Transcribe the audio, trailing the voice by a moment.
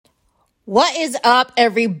What is up,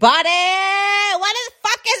 everybody? What the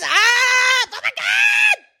fuck is up? Oh my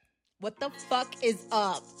God! What the fuck is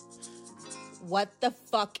up? What the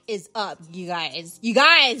fuck is up, you guys? You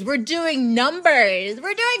guys, we're doing numbers.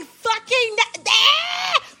 We're doing fucking...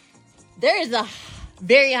 There is a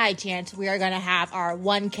very high chance we are going to have our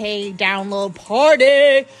 1K download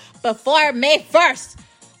party before May 1st.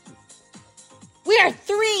 We are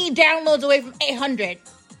 3 downloads away from 800.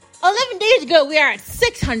 11 days ago, we are at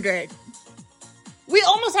 600. We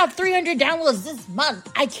almost have 300 downloads this month.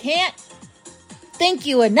 I can't thank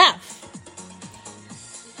you enough.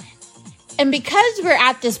 And because we're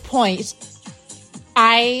at this point,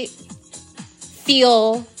 I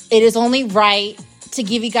feel it is only right to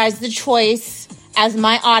give you guys the choice as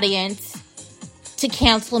my audience to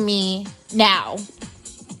cancel me now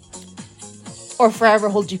or forever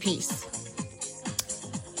hold your peace.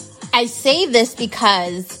 I say this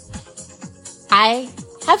because I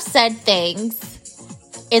have said things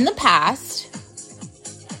in the past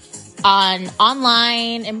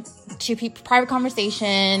online and to private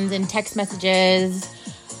conversations and text messages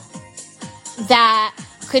that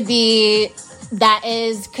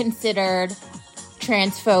is considered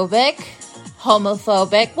transphobic,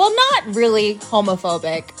 homophobic. Well, not really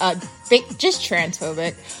homophobic, just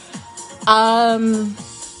transphobic.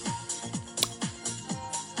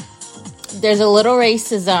 There's a little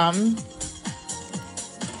racism.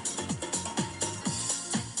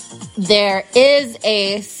 There is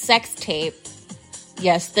a sex tape.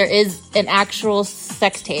 Yes, there is an actual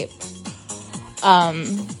sex tape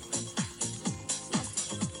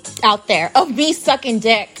out there of me sucking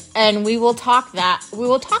dick, and we will talk about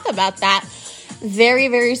that very,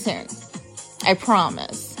 very soon. I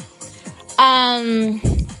promise. I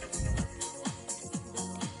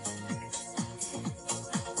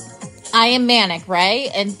am manic, right?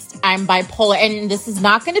 And I'm bipolar, and this is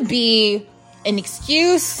not going to be an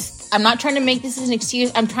excuse. I'm not trying to make this as an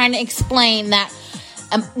excuse. I'm trying to explain that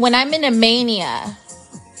when I'm in a mania,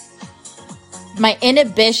 my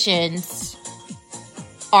inhibitions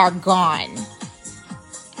are gone.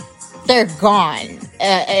 They're gone.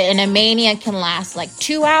 And a mania can last like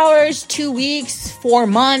 2 hours, 2 weeks, 4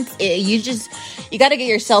 months. You got to get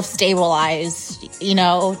yourself stabilized,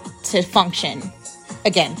 to function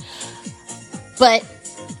again. But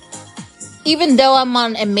even though I'm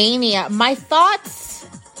on a mania, my thoughts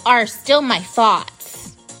are still my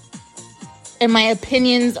thoughts. And my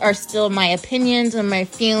opinions are still my opinions, and my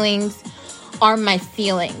feelings are my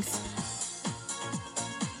feelings.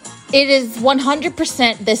 It is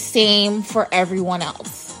 100% the same for everyone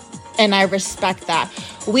else. And I respect that.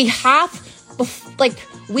 We have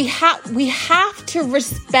to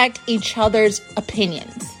respect each other's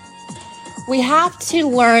opinions. We have to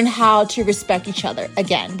learn how to respect each other.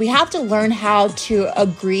 Again, we have to learn how to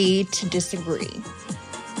agree to disagree.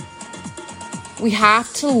 We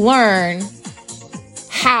have to learn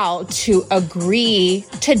how to agree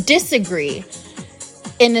to disagree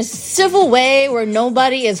in a civil way where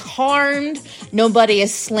nobody is harmed, nobody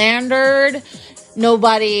is slandered,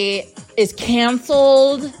 nobody is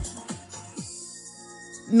canceled,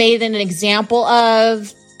 made an example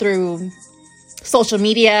of through social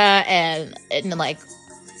media and like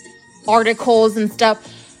articles and stuff.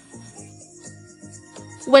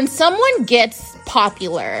 When someone gets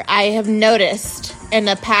popular, I have noticed in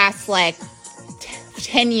the past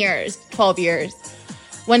 10 years, 12 years,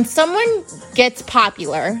 when someone gets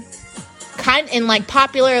popular,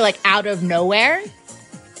 popular out of nowhere,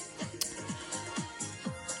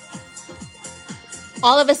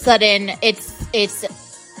 all of a sudden it's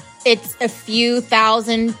a few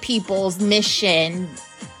thousand people's mission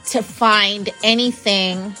to find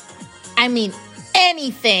anything. I mean,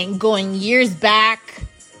 anything going years back.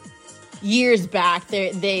 They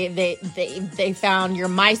found your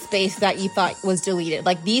MySpace that you thought was deleted.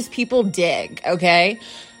 These people dig, okay?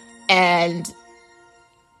 And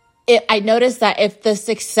I noticed that if the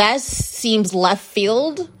success seems left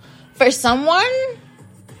field for someone,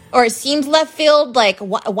 or it seems left field,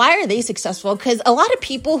 why are they successful? Because a lot of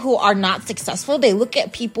people who are not successful, they look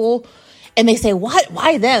at people and they say, "What?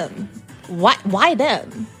 Why them? Why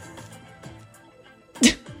them?"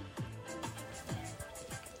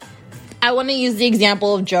 I want to use the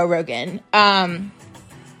example of Joe Rogan.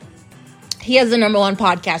 He has the #1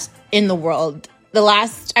 podcast in the world. The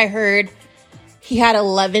last I heard, he had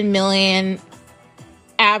 11 million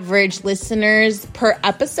average listeners per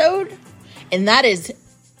episode. And that is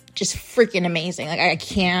just freaking amazing. I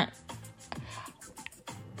can't.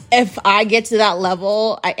 If I get to that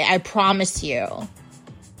level, I promise you,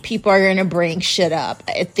 people are going to bring shit up.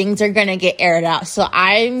 Things are going to get aired out. So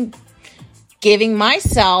I'm giving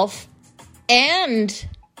myself And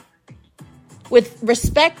with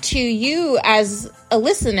respect to you as a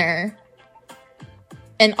listener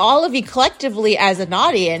and all of you collectively as an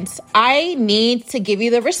audience, I need to give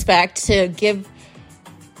you the respect to give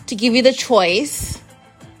you the choice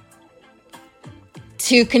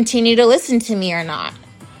to continue to listen to me or not.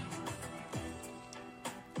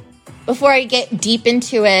 Before I get deep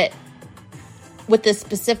into it with the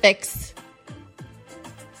specifics,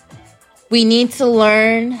 we need to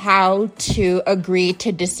learn how to agree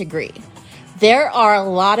to disagree. There are a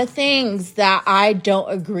lot of things that I don't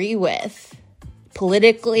agree with,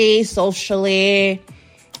 politically, socially,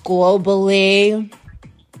 globally.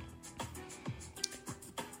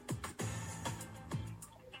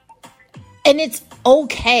 And it's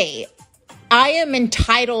okay. I am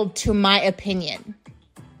entitled to my opinion.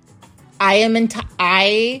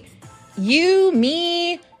 You,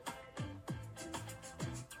 me,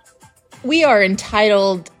 we are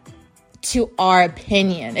entitled to our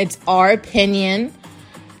opinion. It's our opinion.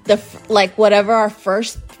 Whatever our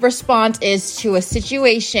first response is to a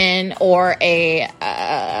situation or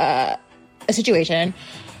a situation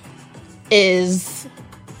is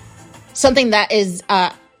something that is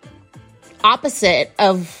opposite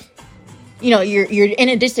of, you're in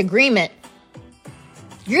a disagreement.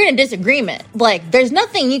 You're in a disagreement. Like, there's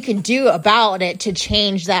nothing you can do about it to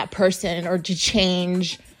change that person or to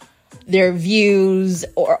change their views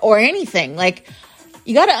or anything. Like,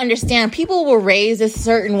 you got to understand, people were raised a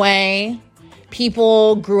certain way.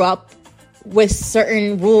 People grew up with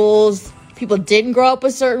certain rules. People didn't grow up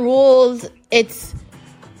with certain rules. It's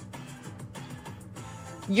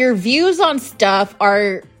your views on stuff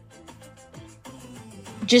are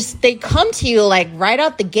just, they come to you like right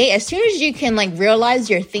out the gate. As soon as you can like realize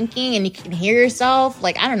you're thinking and you can hear yourself,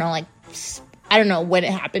 like, I don't know when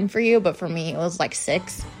it happened for you, but for me it was like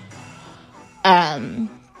 6.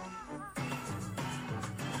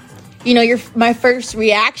 My first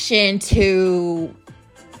reaction to,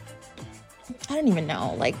 I don't even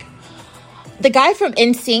know, like, the guy from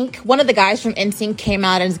NSYNC, one of the guys from NSYNC came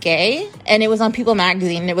out as gay, and it was on People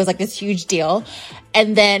magazine, and it was like this huge deal.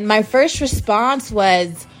 And then my first response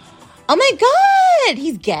was, oh my God,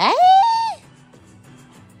 he's gay?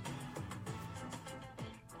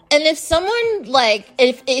 And if someone, like,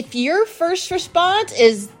 if your first response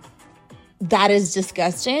is, that is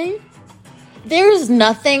disgusting, there's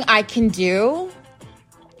nothing I can do.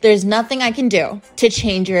 There's nothing I can do to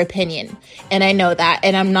change your opinion. And I know that.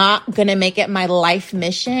 And I'm not going to make it my life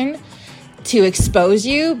mission to expose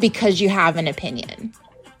you because you have an opinion.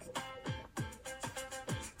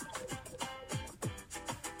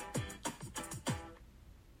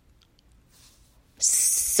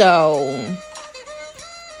 So,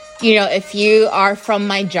 if you are from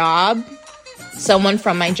my job, someone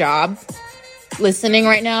from my job listening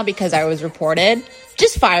right now because I was reported,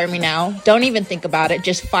 just fire me now. Don't even think about it.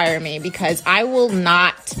 Just fire me, because I will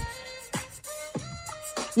not.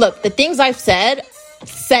 Look, the things I've said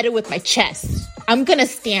it with my chest. I'm going to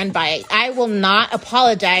stand by it. I will not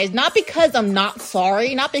apologize. Not because I'm not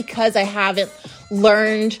sorry. Not because I haven't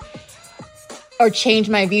learned or changed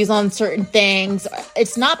my views on certain things.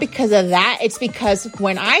 It's not because of that. It's because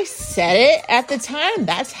when I said it at the time,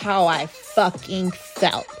 that's how I fucking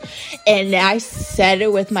felt. And I said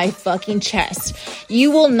it with my fucking chest. You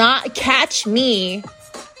will not catch me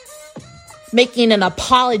making an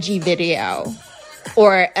apology video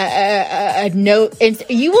or a note.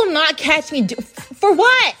 You will not catch me. For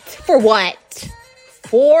what? For what?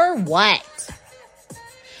 For what?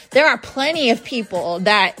 There are plenty of people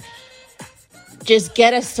that just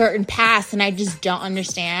get a certain pass, and I just don't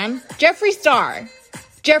understand. Jeffree Star.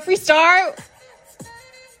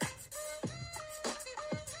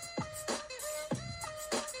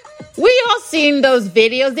 We all seen those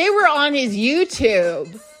videos. They were on his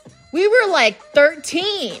YouTube. We were like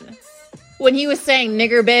 13 when he was saying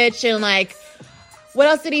nigger bitch and like, what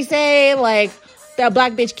else did he say? Like, that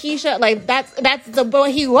black bitch Keisha. Like, that's the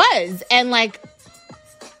boy he was. And like,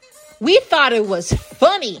 we thought it was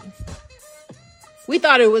funny. We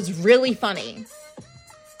thought it was really funny.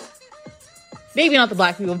 Maybe not the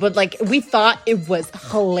black people, but like, we thought it was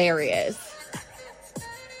hilarious.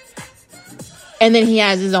 And then he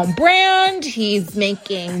has his own brand. He's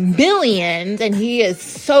making millions, and he is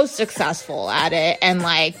so successful at it. And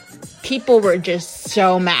like, people were just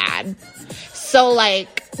so mad. So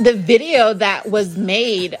like, the video that was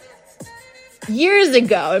made years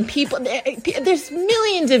ago, and people, there's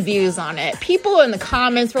millions of views on it. People in the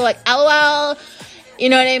comments were like, LOL. You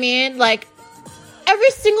know what I mean? Like, every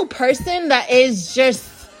single person that is just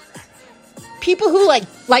people who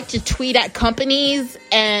like to tweet at companies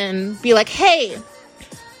and be like, hey,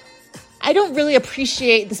 I don't really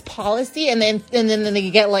appreciate this policy. And then they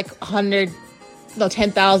get like 10,000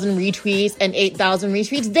 retweets and 8,000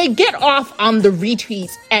 retweets. They get off on the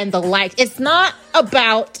retweets and the likes. It's not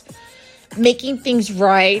about making things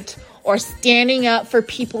right or standing up for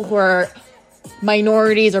people who are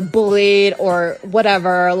minorities or bullied or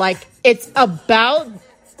whatever. Like, it's about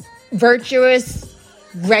virtuous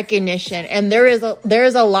recognition, and there is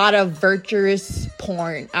a lot of virtuous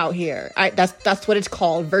porn out here. That's what it's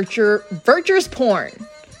called, virtuous porn,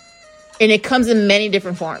 and it comes in many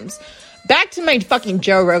different forms. Back to my fucking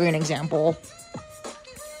Joe Rogan example.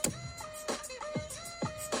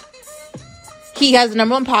 He has the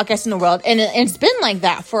number one podcast in the world, and it's been like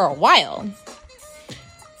that for a while.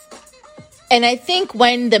 And I think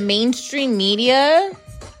when the mainstream media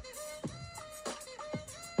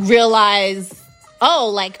realize, oh,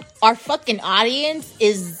 like, our fucking audience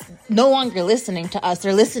is no longer listening to us.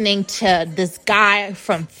 They're listening to this guy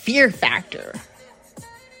from Fear Factor.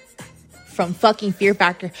 From fucking Fear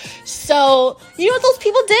Factor. So, you know what those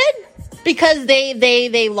people did? Because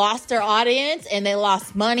they lost their audience and they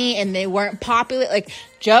lost money and they weren't popular. Like,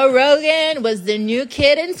 Joe Rogan was the new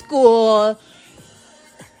kid in school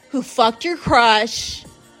who fucked your crush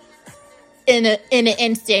in an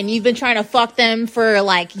instant. You've been trying to fuck them for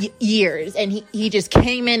like years, and he just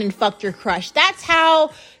came in and fucked your crush. That's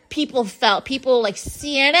how people felt. People like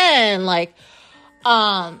CNN, like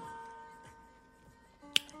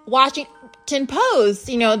Washington Post,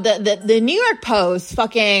 you know, the New York Post,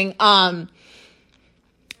 fucking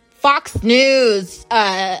Fox News,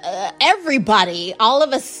 everybody all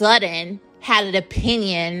of a sudden had an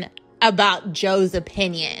opinion about Joe's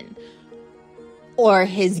opinion or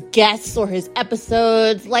his guests or his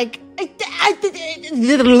episodes. Like,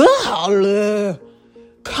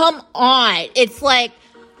 come on. It's like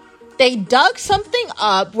they dug something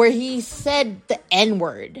up where he said the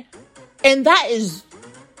N-word. And that is,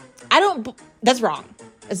 that's wrong.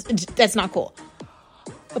 That's not cool.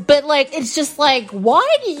 But like, it's just like,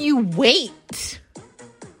 why do you wait?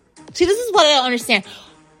 See, this is what I don't understand.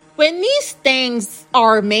 When these things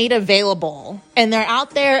are made available and they're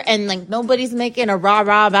out there and like nobody's making a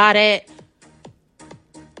rah-rah about it,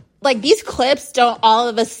 like these clips don't all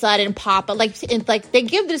of a sudden pop up. Like, it's like they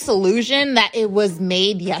give this illusion that it was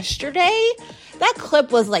made yesterday. That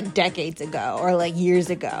clip was like decades ago or like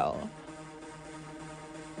years ago.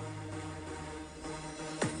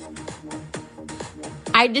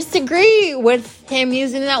 I disagree with him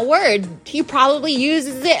using that word. He probably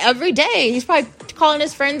uses it every day. He's probably calling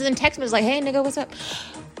his friends and text messages like, hey, nigga, what's up?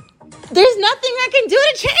 There's nothing I can do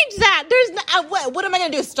to change that. What am I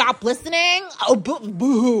going to do? Stop listening? Oh,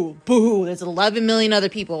 boo, boo. There's 11 million other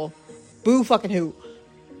people. Boo fucking who?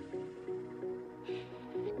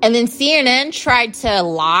 And then CNN tried to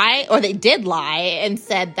lie, or they did lie, and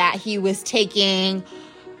said that he was taking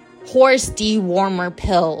horse dewormer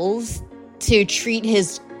pills to treat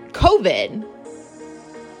his COVID.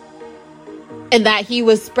 And that he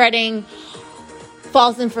was spreading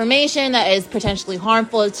false information that is potentially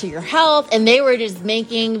harmful to your health. And they were just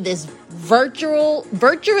making this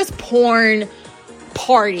virtuous porn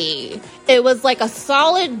party. It was like a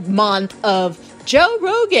solid month of Joe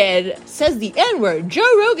Rogan says the N-word.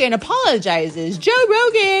 Joe Rogan apologizes. Joe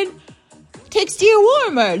Rogan takes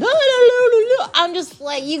dewormer. I'm just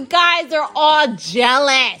like, you guys are all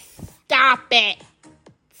jealous. Stop it.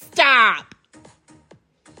 Stop.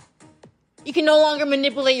 You can no longer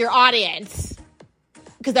manipulate your audience.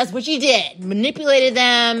 Because that's what you did. Manipulated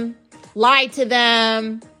them. Lied to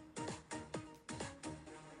them.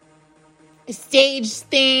 Staged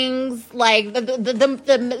things. Like,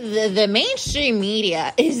 the mainstream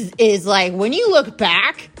media is like, when you look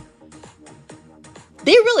back,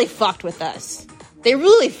 they really fucked with us. They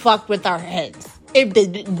really fucked with our heads.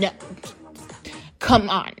 No. Come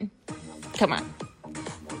on. Come on.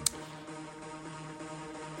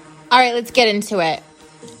 All right, let's get into it.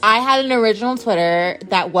 I had an original Twitter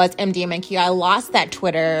that was MDMAQ. I lost that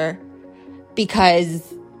Twitter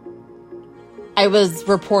because I was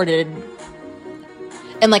reported.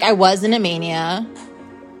 And, like, I was in a mania.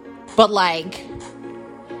 But, like,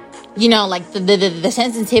 you know, like, the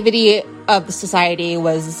sensitivity of the society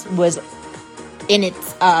was in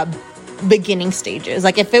its beginning stages.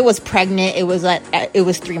 Like, if it was pregnant, it was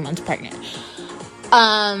 3 months pregnant.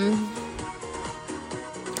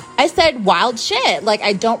 I said wild shit. Like,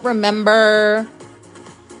 I don't remember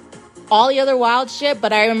all the other wild shit,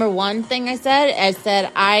 but I remember one thing I said. I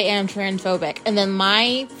said, I am transphobic. And then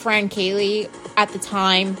my friend Kaylee at the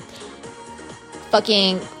time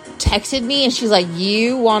fucking texted me, and she's like,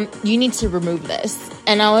 you need to remove this.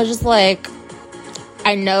 And I was just like,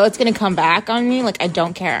 I know it's gonna come back on me. Like, I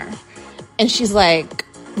don't care. And she's like,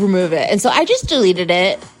 remove it. And so I just deleted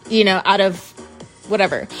it, out of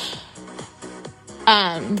whatever.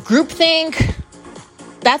 Groupthink.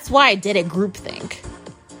 That's why I did it, groupthink.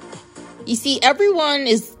 You see, everyone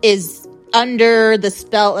is under the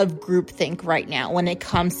spell of groupthink right now when it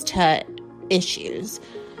comes to issues.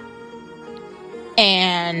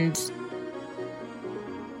 And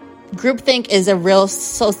groupthink is a real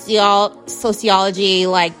sociology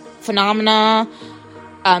like phenomena.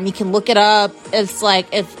 You can look it up. It's like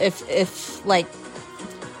if like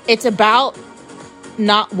it's about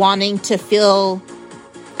not wanting to feel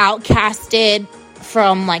outcasted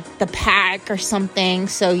from like the pack or something.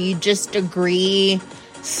 So you just agree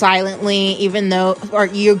silently, even though, or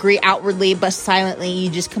you agree outwardly, but silently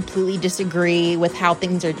you just completely disagree with how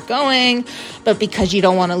things are going. But because you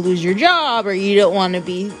don't want to lose your job, or you don't want to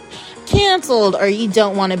be canceled, or you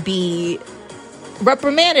don't want to be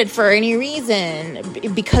reprimanded for any reason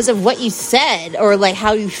because of what you said or like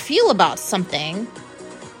how you feel about something,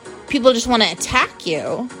 people just want to attack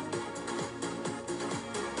you.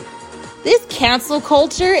 This cancel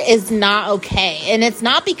culture is not okay. And it's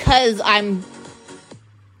not because I'm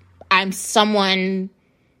someone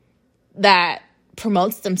that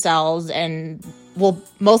promotes themselves and will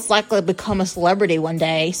most likely become a celebrity one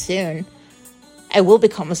day soon. I will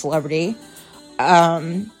become a celebrity.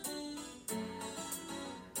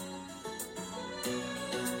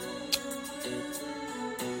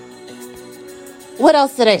 What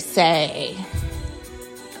else did I say?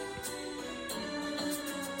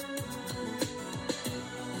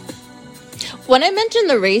 When I mentioned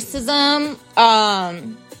the racism,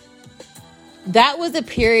 that was a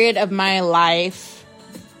period of my life,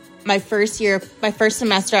 my first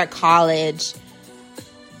semester at college.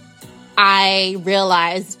 I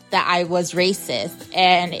realized that I was racist,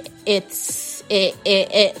 and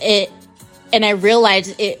and I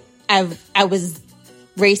realized I was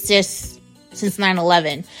racist since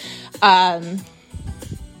 9/11.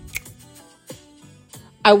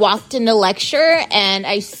 I walked into lecture and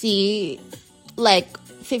I see like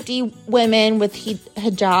 50 women with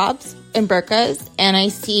hijabs and burqas, and I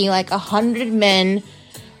see like 100 men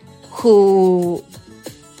who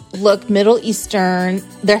look Middle Eastern.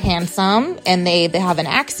 They're handsome and they have an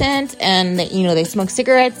accent, and they smoke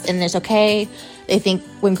cigarettes, and it's okay. They think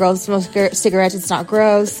when girls smoke cigarettes it's not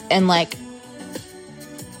gross. And like,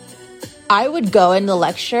 I would go in the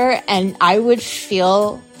lecture and I would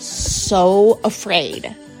feel so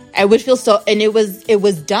afraid. I would feel so, and it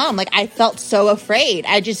was dumb. Like, I felt so afraid.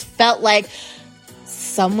 I just felt like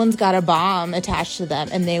someone's got a bomb attached to them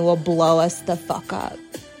and they will blow us the fuck up.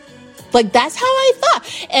 Like, that's how I thought.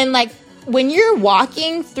 And like, when you're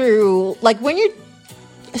walking through, like when you're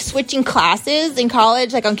switching classes in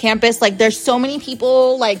college, like on campus, like there's so many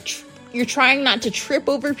people, like you're trying not to trip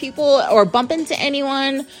over people or bump into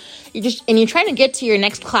anyone. You're trying to get to your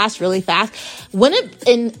next class really fast. When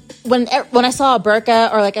I saw a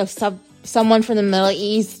burqa or like someone from the Middle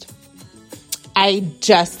East, I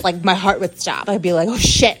just, like, my heart would stop. I'd be like, oh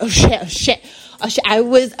shit, oh shit, oh shit, oh shit. I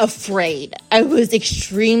was afraid. I was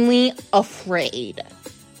extremely afraid.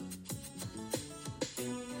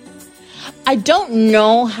 I don't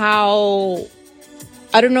know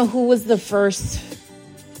who was the first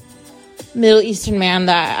Middle Eastern man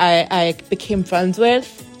that I became friends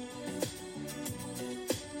with.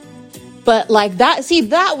 But like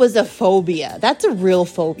that was a phobia. That's a real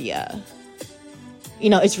phobia.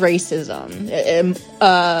 It's racism,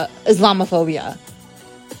 Islamophobia.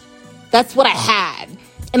 That's what I had.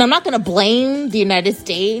 And I'm not going to blame the United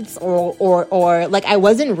States or like, I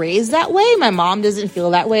wasn't raised that way. My mom doesn't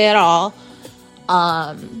feel that way at all.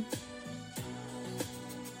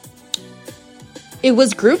 It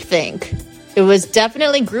was groupthink. It was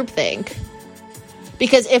definitely groupthink.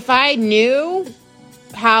 Because if I knew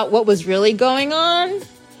what was really going on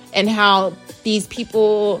and how these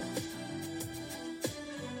people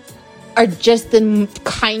are just the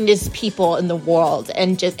kindest people in the world,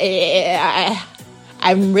 and just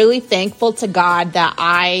I'm really thankful to God that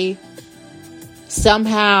I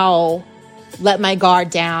somehow let my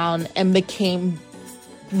guard down and became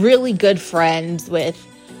really good friends with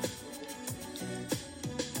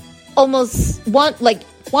almost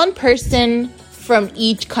one person from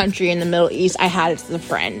each country in the Middle East. I had as a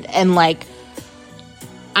friend. And like,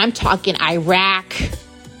 I'm talking Iraq,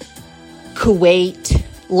 Kuwait,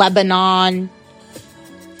 Lebanon,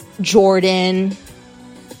 Jordan,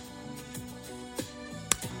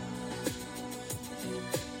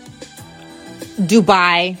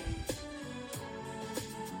 Dubai.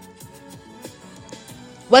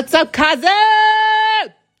 What's up, Kazim?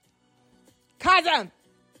 Kazim.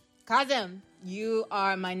 You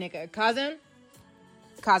are my nigga. Kazim,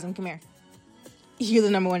 come here. You're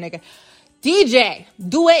the number one nigga. DJ,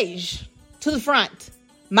 Duage, to the front.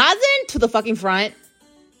 Mazen, to the fucking front.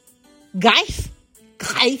 Guys.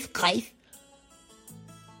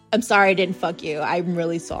 I'm sorry I didn't fuck you. I'm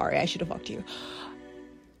really sorry. I should have fucked you.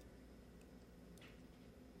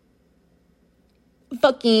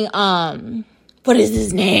 Fucking, what is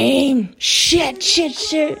his name? Shit.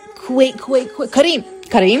 Kuwait.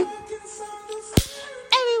 Kareem.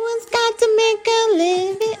 Everyone's got to make a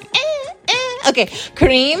living. Okay,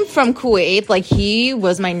 Kareem from Kuwait, like, he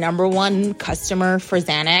was my number one customer for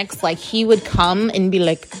Xanax. Like, he would come and be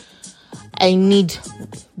like, I need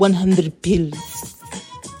 100 pills.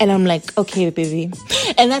 And I'm like, okay, baby.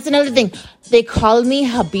 And that's another thing. They called me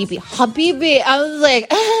Habibi. I was like,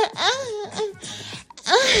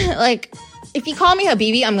 like, if you call me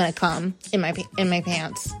Habibi, I'm gonna come in my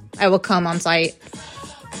pants. I will come on site.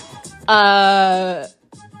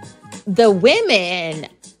 The women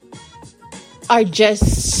are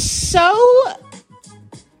just so,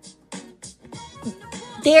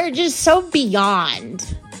 they're just so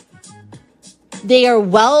beyond. They're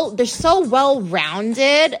so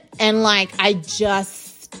well-rounded, and like,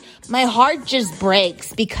 my heart just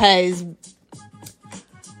breaks because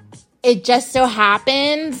it just so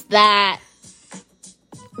happens that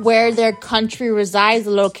where their country resides,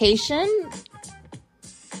 the location,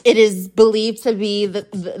 it is believed to be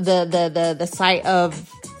the site of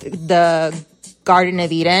the Garden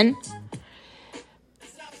of Eden.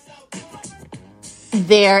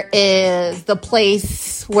 There is the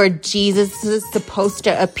place where Jesus is supposed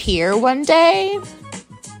to appear one day.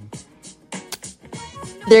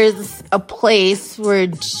 There's a place where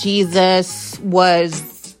Jesus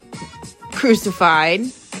was crucified.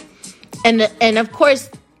 And of course,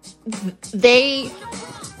 they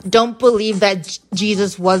don't believe that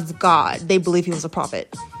Jesus was God. They believe he was a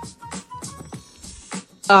prophet.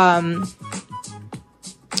 And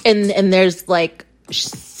there's like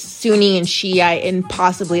Sunni and Shiite and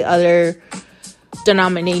possibly other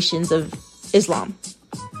denominations of Islam.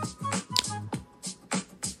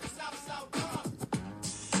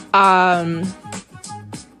 Man,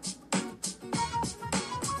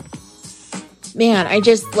 I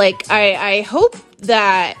just like, I hope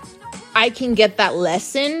that I can get that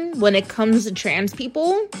lesson when it comes to trans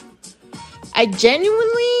people. I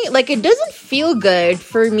genuinely, like, it doesn't feel good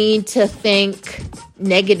for me to think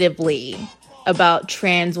negatively about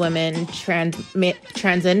trans women, and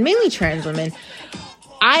mainly trans women.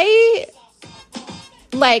 I'm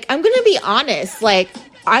gonna be honest, like,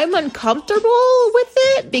 I'm uncomfortable with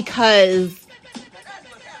it because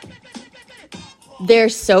they're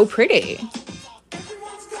so pretty.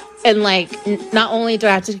 And, like, not only do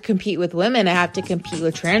I have to compete with women, I have to compete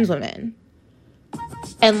with trans women.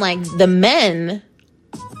 And, like, the men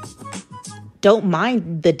don't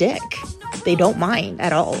mind the dick. They don't mind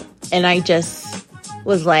at all. And I just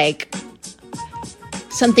was like,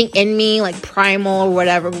 something in me, like primal or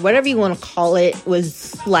whatever you want to call it,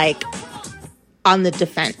 was like on the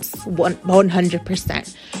defense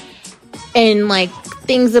 100%. And like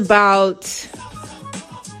things about,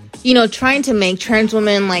 you know, trying to make trans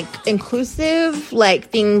women like inclusive, like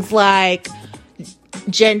things like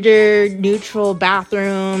gender neutral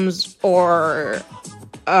bathrooms or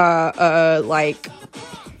like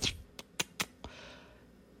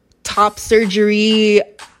top surgery,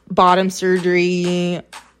 bottom surgery,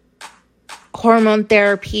 hormone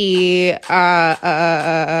therapy,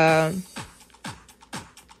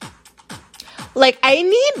 like I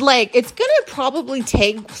need, like, it's gonna probably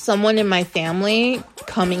take someone in my family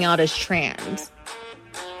coming out as trans,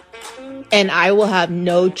 and I will have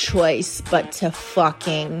no choice but to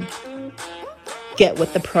fucking get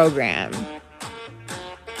with the program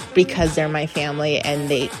because they're my family, and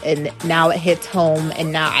now it hits home,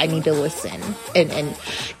 and now I need to listen, and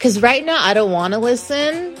because right now I don't want to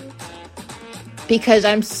listen because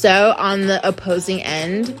I'm so on the opposing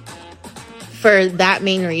end for that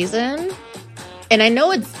main reason. And I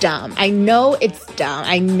know it's dumb. I know it's dumb.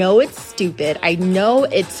 I know it's stupid. I know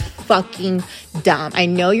it's fucking dumb. I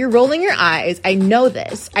know you're rolling your eyes. I know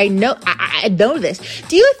this. I know this.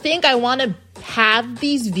 Do you think I want to have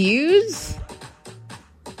these views?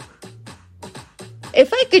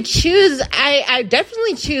 If I could choose, I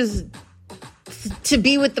definitely choose to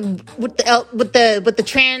be with the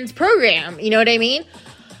trans program. You know what I mean?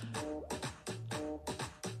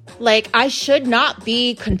 Like, I should not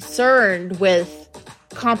be concerned with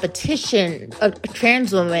competition of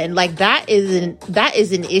trans women. Like, that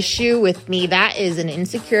is an issue with me. That is an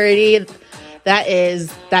insecurity. That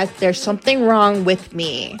there's something wrong with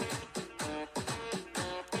me.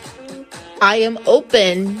 I am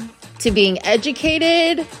open to being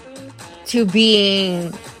educated, to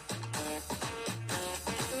being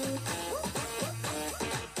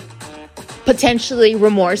potentially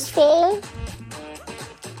remorseful.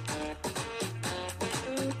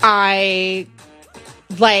 I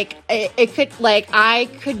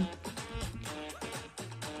could,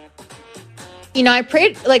 you know, I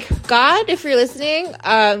prayed, like, God, if you're listening,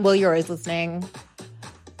 well, you're always listening.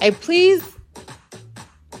 Please,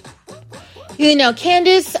 you know,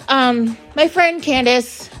 Candace, my friend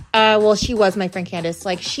Candace, well, she was my friend Candace.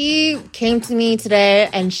 Like, she came to me today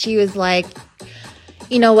and she was like,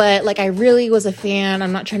 you know what, like, I really was a fan.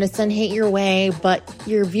 I'm not trying to send hate your way, but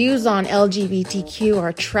your views on LGBTQ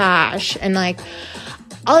are trash. And, like,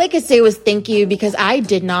 all I could say was thank you, because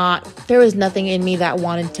there was nothing in me that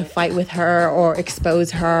wanted to fight with her or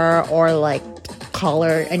expose her or, like, call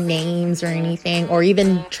her names or anything, or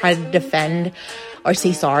even try to defend or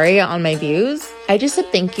say sorry on my views. I just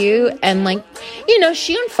said thank you. And, like, you know,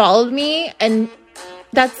 she unfollowed me, and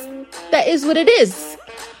that is what it is.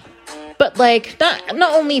 But, like,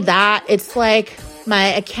 not only that, it's like my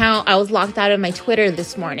account, I was locked out of my Twitter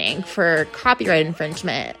this morning for copyright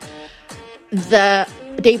infringement. The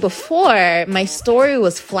day before, my story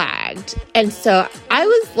was flagged. And so I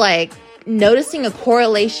was, like, noticing a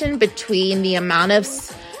correlation between the amount of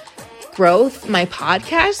growth my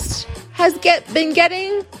podcast has been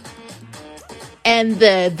getting and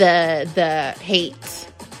the hate.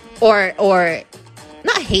 Or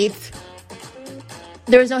not hate.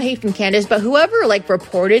 There was no hate from Candace, but whoever, like,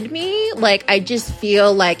 reported me, like, I just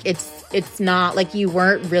feel like it's not, like, you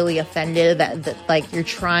weren't really offended that like, you're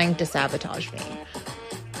trying to sabotage me.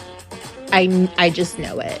 I just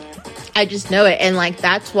know it. I just know it. And, like,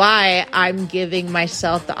 that's why I'm giving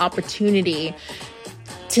myself the opportunity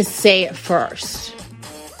to say it first.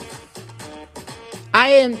 I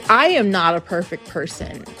am not a perfect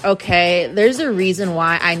person, okay? There's a reason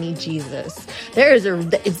why I need Jesus. There is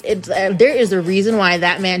a reason why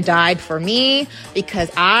that man died for me, because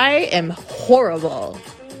I am horrible.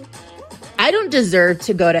 I don't deserve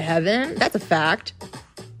to go to heaven. That's a fact.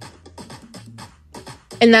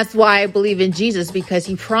 And that's why I believe in Jesus, because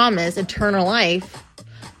he promised eternal life.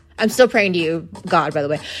 I'm still praying to you, God, by the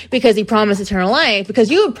way, because he promised eternal life, because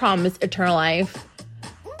you have promised eternal life.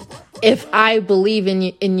 If I believe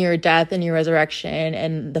in your death and your resurrection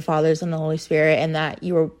and the Father, Son, and the Holy Spirit, and that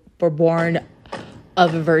you were born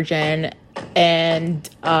of a virgin and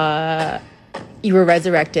you were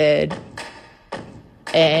resurrected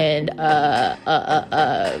and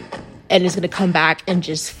it's going to come back and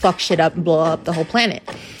just fuck shit up and blow up the whole planet.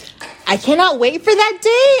 I cannot wait for that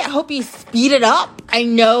day. I hope you speed it up. I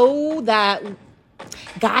know that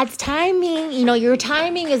God's timing, you know, your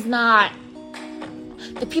timing is not...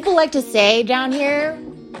 The people like to say down here,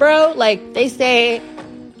 bro, like, they say,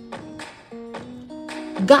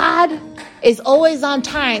 God is always on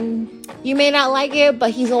time. You may not like it,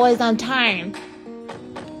 but he's always on time.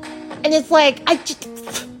 And it's like,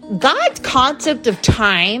 God's concept of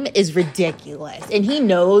time is ridiculous. And he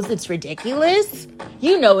knows it's ridiculous.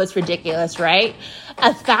 You know it's ridiculous, right?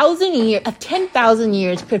 10,000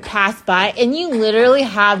 years could pass by, and you literally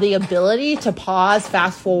have the ability to pause,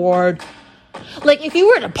 fast forward. Like, if you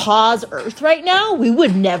were to pause Earth right now, we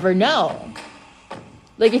would never know.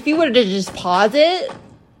 Like, if you were to just pause it,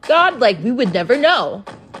 God, like, we would never know.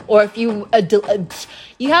 Or if you have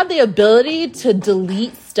the ability to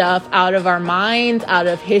delete stuff out of our minds, out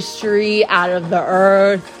of history, out of the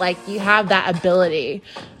earth. Like, you have that ability.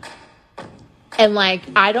 And, like,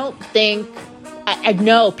 I don't think, I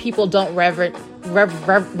know people don't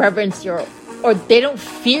reverence your, or they don't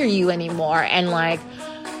fear you anymore. And, like,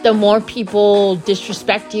 the more people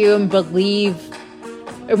disrespect you and believe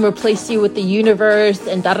and replace you with the universe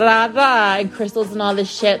and da-da-da-da and crystals and all this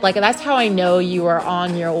shit, like, that's how I know you are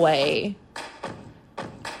on your way.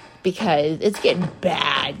 Because it's getting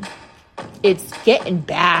bad. It's getting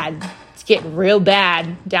bad. It's getting real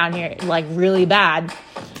bad down here, like, really bad.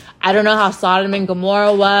 I don't know how Sodom and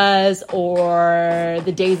Gomorrah was, or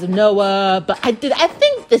the days of Noah, but I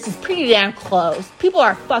think this is pretty damn close. People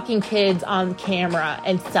are fucking kids on camera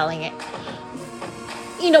and selling it.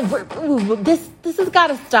 You know, this has got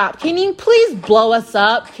to stop. Can you please blow us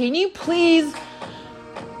up? Can you please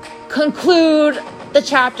conclude the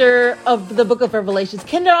chapter of the book of Revelations?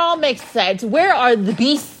 Can it all make sense? Where are the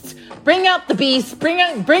beasts? Bring out the beasts. Bring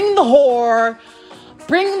the whore.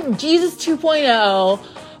 Bring Jesus 2.0.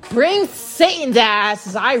 Bring Satan's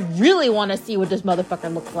ass. I really want to see what this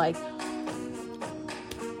motherfucker looks like.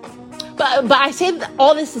 But I say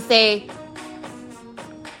all this to say,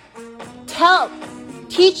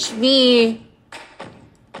 teach me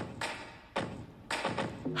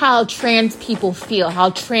how trans people feel, how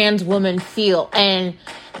trans women feel, and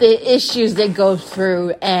the issues they go through.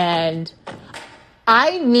 And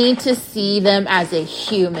I need to see them as a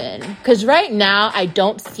human, because right now I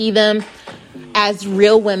don't see them as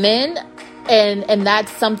real women, and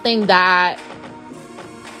that's something that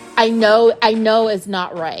I know is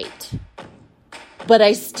not right. But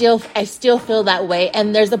I still feel that way,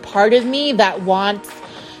 and there's a part of me that wants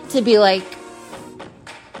to be like,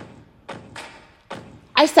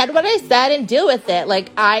 I said what I said and deal with it. Like,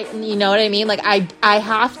 you know what I mean? Like, I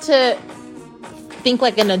have to think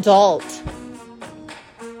like an adult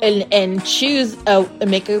and choose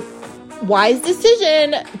and make a wise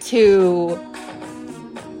decision to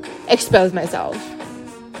expose myself.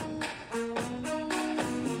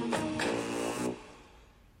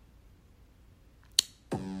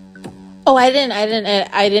 Oh, I didn't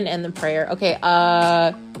end the prayer. Okay,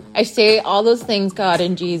 I say all those things, God,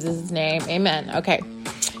 in Jesus' name. Amen. Okay,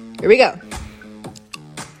 here we go.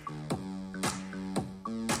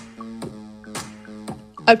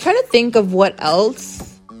 I'm trying to think of what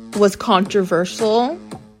else was controversial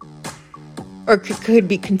or could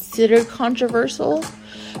be considered controversial.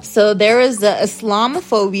 So there is the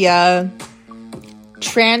Islamophobia,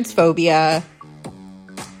 transphobia,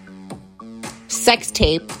 sex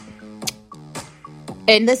tape.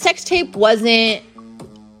 And the sex tape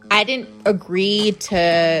I didn't agree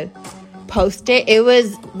to post it. It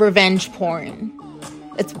was revenge porn.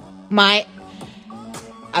 I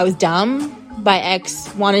was dumb. My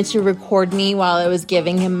ex wanted to record me while I was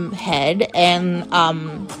giving him head. And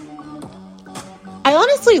I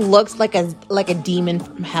honestly looked like a demon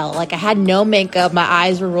from hell. Like, I had no makeup. My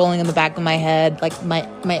eyes were rolling in the back of my head. Like,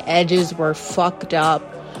 my edges were fucked up.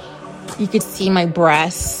 You could see my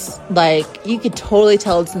breasts. Like, you could totally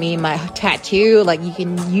tell it's me. My tattoo, like,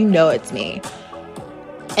 you know it's me.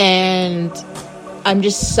 And I'm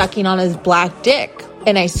just sucking on his black dick.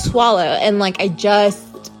 And I swallow. And, like,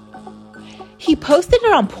 he posted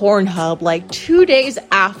it on Pornhub, like, 2 days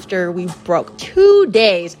after we broke. 2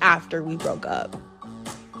 days after we broke up.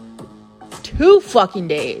 2 fucking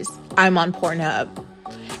days I'm on Pornhub.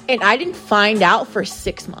 And I didn't find out for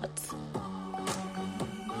 6 months.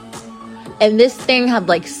 And this thing had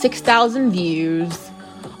like 6,000 views,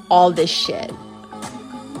 all this shit.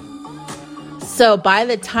 So by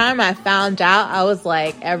the time I found out, I was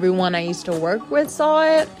like, everyone I used to work with saw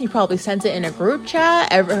it. He probably sent it in a group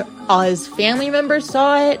chat. All his family members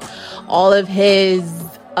saw it. All of his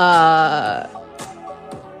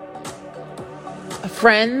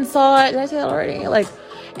friends saw it. Did I say that already? Like,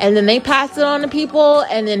 and then they passed it on to people,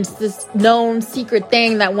 and then it's this known secret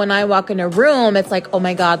thing that when I walk in a room, it's like, oh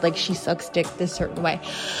my God, like, she sucks dick this certain way.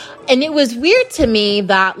 And it was weird to me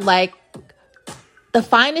that, like, the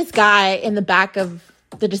finest guy in the back of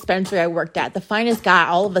the dispensary I worked at, the finest guy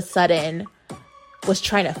all of a sudden was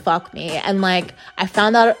trying to fuck me. And, like, I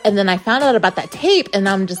found out about that tape, and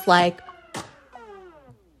I'm just like,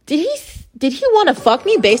 did he want to fuck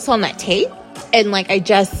me based on that tape? And, like,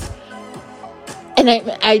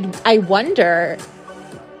 I wonder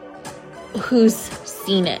who's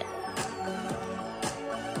seen it.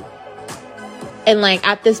 And, like,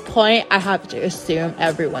 at this point, I have to assume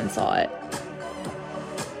everyone saw it.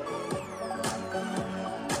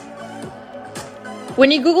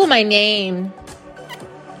 When you Google my name,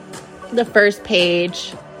 the first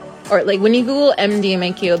page, or, like, when you Google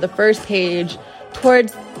MDMAQ, the first page,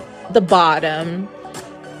 towards the bottom,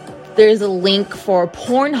 there's a link for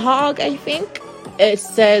Pornhog, I think. It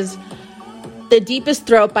says, The Deepest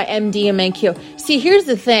Throat by MDMAQ. See, here's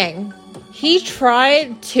the thing. He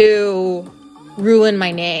tried to ruin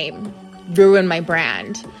my name, ruin my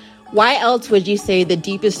brand. Why else would you say The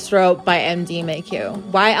Deepest Throat by MDMAQ?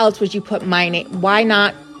 Why else would you put my name? Why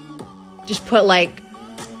not just put, like,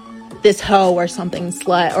 this hoe or something,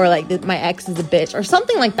 slut, or, like, my ex is a bitch, or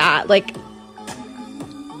something like that? Like,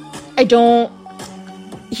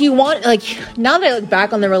 now that I look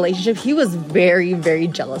back on the relationship, he was very, very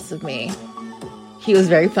jealous of me. He was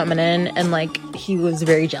very feminine, and, like, he was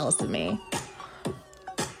very jealous of me.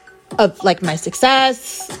 Of, like, my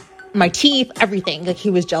success, my teeth, everything. Like, he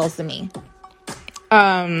was jealous of me.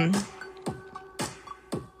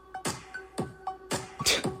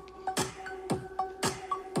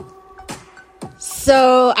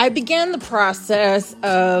 So I began the process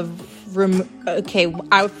of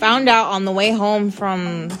I found out on the way home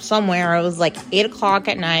from somewhere. It was like 8 o'clock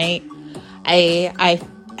at night. I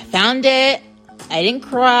found it. I didn't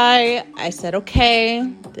cry. I said, okay,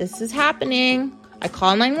 this is happening. I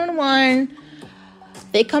call 911.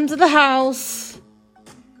 They come to the house.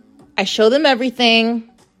 I show them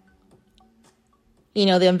everything.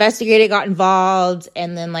 the investigator got involved,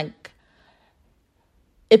 and then like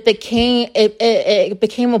it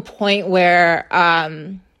became a point where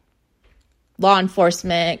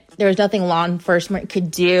there was nothing law enforcement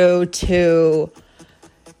could do to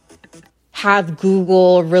have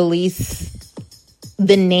Google release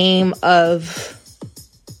the name of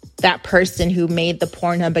that person who made the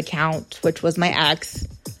Pornhub account, which was my ex.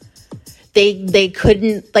 They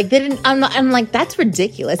couldn't, like, they didn't, I'm like, that's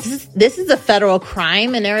ridiculous. This is a federal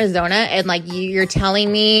crime in Arizona, and like you're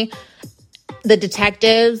telling me the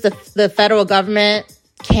detectives, the federal government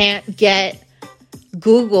can't get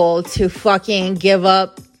Google to fucking give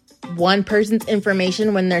up one person's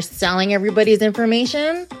information when they're selling everybody's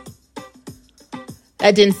information?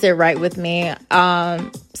 That didn't sit right with me.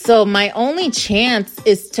 So my only chance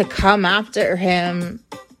is to come after him.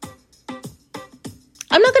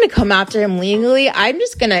 I'm not going to come after him legally. I'm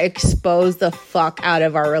just going to expose the fuck out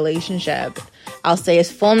of our relationship. I'll say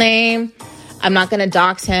his full name. I'm not going to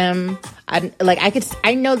dox him.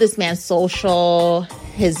 I know this man's social,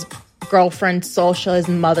 his girlfriend's social, his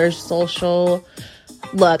mother's social.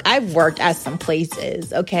 Look, I've worked at some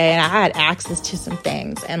places, okay? And I had access to some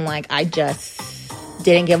things. And like, I just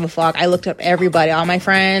didn't give a fuck. I looked up everybody, all my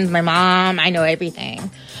friends, my mom. I know everything.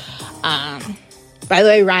 By the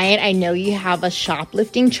way, Ryan, I know you have a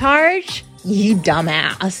shoplifting charge. You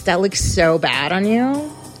dumbass. That looks so bad on you.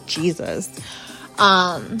 Jesus.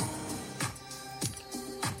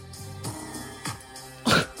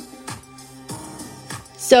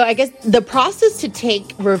 So I guess the process to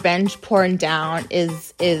take revenge porn down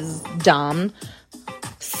is dumb.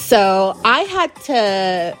 So I had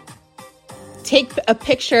to take a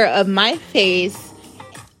picture of my face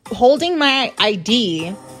holding my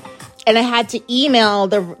ID, and I had to email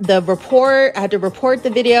the report. I had to report the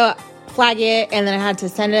video, flag it, and then I had to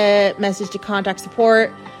send a message to contact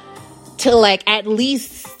support to like at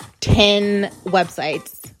least 10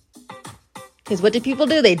 websites. Because what do people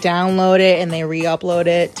do? They download it and they re-upload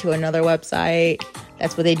it to another website.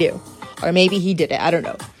 That's what they do. Or maybe he did it. I don't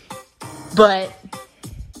know. But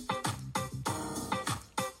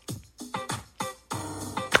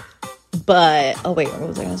oh wait, what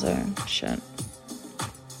was I gonna say? Shit.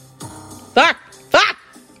 Fuck!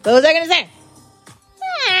 What was I gonna say?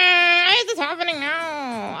 Why is this happening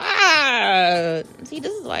now? See,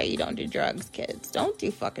 this is why you don't do drugs, kids. Don't do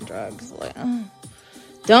fucking drugs.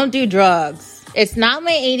 Don't do drugs. It's not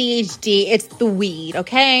my ADHD. It's the weed,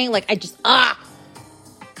 okay? Like,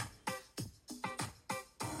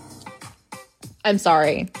 I'm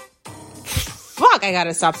sorry. Fuck, I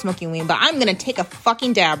gotta stop smoking weed, but I'm gonna take a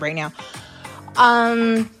fucking dab right now.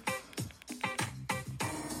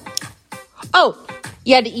 Oh,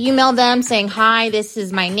 you had to email them saying, hi, this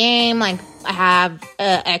is my name. Like, I have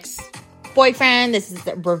an ex-boyfriend. This is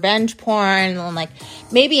the revenge porn. And like,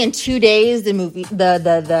 maybe in 2 days,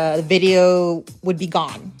 the video would be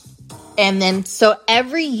gone. And then, so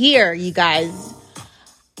every year, you guys,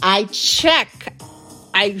 I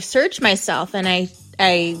search myself and I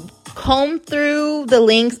comb through the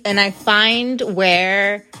links and I find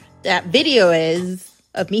where that video is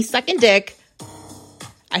of me sucking dick.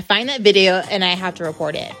 I find that video and I have to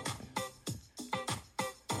report it.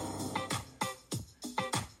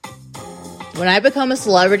 When I become a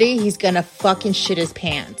celebrity, he's gonna fucking shit his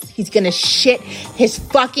pants. He's gonna shit his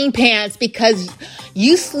fucking pants because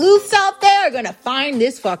you sleuths out there are gonna find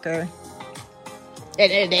this fucker.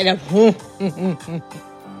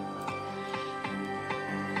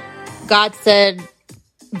 God said,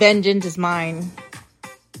 vengeance is mine.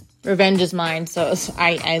 Revenge is mine, so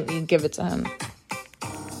I give it to him.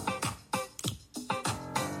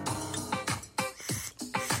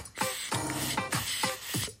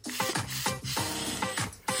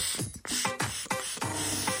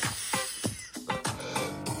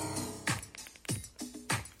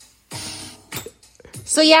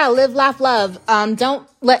 So yeah, live, laugh, love. Don't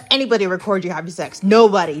let anybody record you having sex.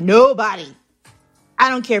 Nobody. I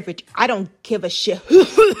don't care I don't give a shit.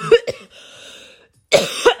 I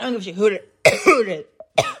don't give a shit who did it.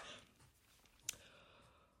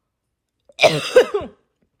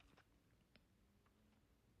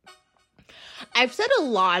 I've said a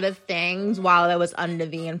lot of things while I was under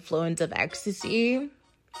the influence of ecstasy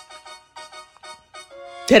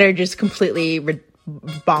that are just completely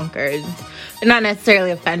bonkers. They're not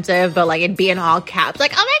necessarily offensive, but like it'd be in all caps.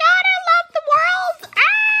 Like, oh my God, I love the world.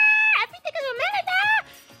 Everything is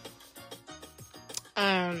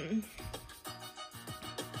America.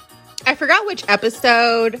 I forgot which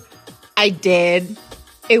episode I did.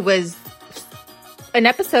 It was an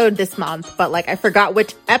episode this month, but like I forgot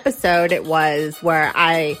which episode it was where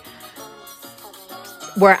I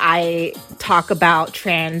where I talk about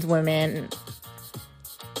trans women.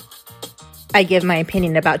 I give my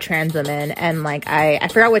opinion about trans women, and like I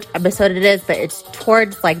forgot which episode it is, but it's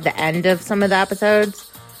towards like the end of some of the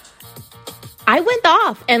episodes. I went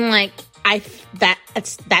off, and like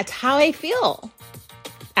that's how I feel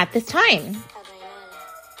at this time.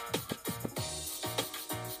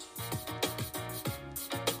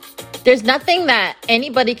 There's nothing that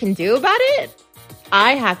anybody can do about it.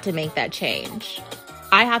 I have to make that change.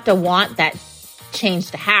 I have to want that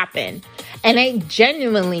change to happen, and I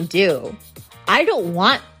genuinely do. I don't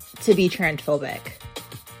want to be transphobic.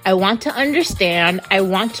 I want to understand. I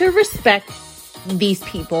want to respect these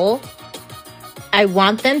people. I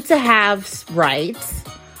want them to have rights.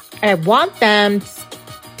 I want them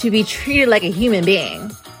to be treated like a human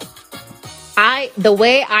being. The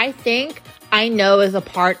way I think, I know is a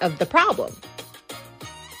part of the problem.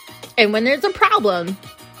 And when there's a problem,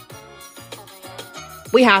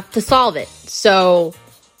 we have to solve it. So,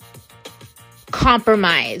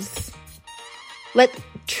 compromise. Let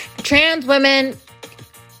trans women,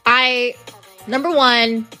 number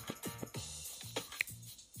one,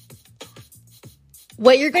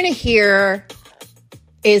 what you're going to hear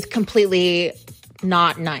is completely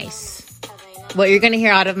not nice. What you're going to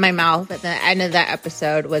hear out of my mouth at the end of that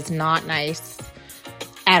episode was not nice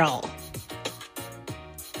at all.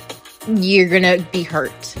 You're going to be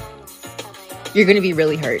hurt. You're going to be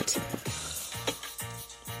really hurt.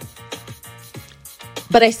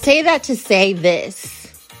 But I say that to say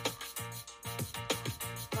this.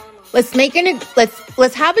 Let's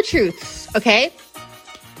have a truth, okay?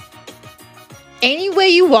 Any way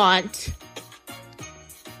you want,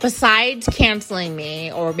 besides canceling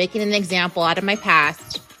me or making an example out of my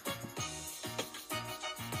past,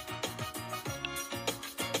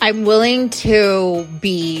 I'm willing to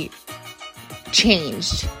be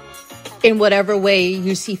changed in whatever way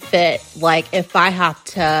you see fit. Like if I have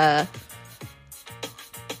to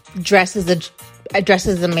dress as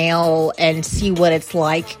a male and see what it's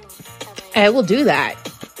like, I will do that.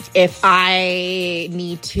 If I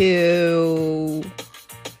need to,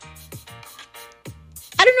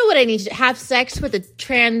 I don't know what I need to have sex with a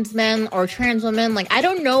trans man or trans woman. Like, I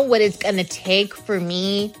don't know what it's going to take for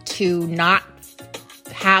me to not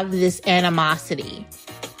have this animosity.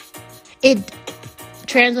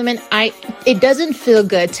 Trans women, it doesn't feel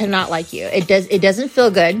good to not like you. It doesn't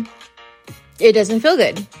feel good. It doesn't feel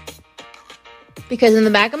good. Because in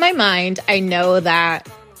the back of my mind, I know that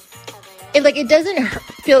it doesn't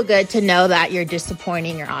feel good to know that you're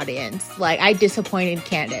disappointing your audience. Like, I disappointed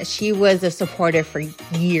Candace. She was a supporter for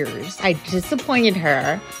years. I disappointed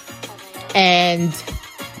her. And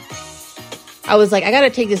I was like, I got to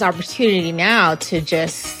take this opportunity now to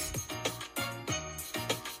just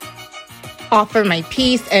offer my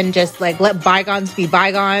piece and just like let bygones be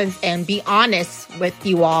bygones and be honest with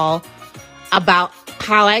you all about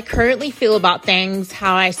how I currently feel about things,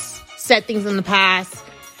 how I said things in the past.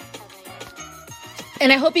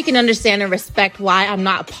 And I hope you can understand and respect why I'm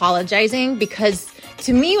not apologizing, because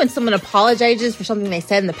to me, when someone apologizes for something they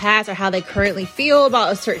said in the past or how they currently feel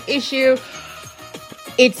about a certain issue,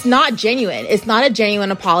 it's not genuine. It's not a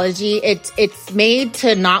genuine apology. It's made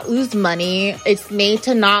to not lose money. It's made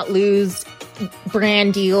to not lose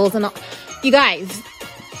brand deals and all. You guys,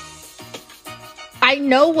 I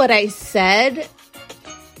know what I said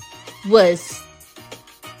was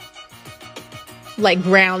like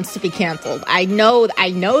grounds to be canceled. I know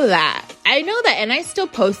that. And I still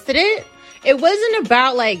posted it. It wasn't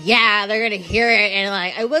about like, yeah, they're going to hear it. And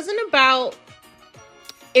like, it wasn't about,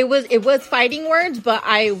 it was fighting words, but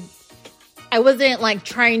I wasn't like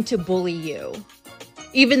trying to bully you,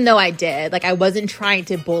 even though I did. Like, I wasn't trying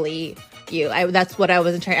to bully you. That's what I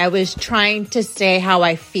wasn't trying. I was trying to say how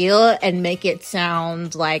I feel and make it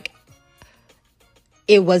sound like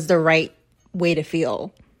it was the right way to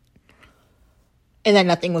feel. And that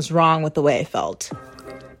nothing was wrong with the way I felt.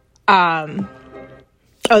 The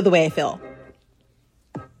way I feel.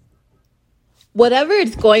 Whatever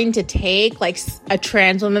it's going to take, like a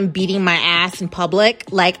trans woman beating my ass in public,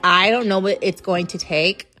 like, I don't know what it's going to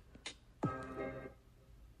take.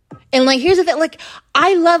 And like, here's the thing, like,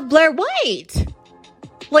 I love Blair White.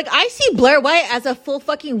 Like, I see Blair White as a full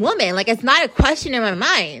fucking woman. Like, it's not a question in my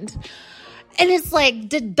mind. And it's like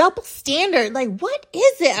the double standard. Like, what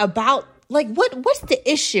is it about? Like, what's the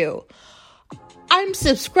issue? I'm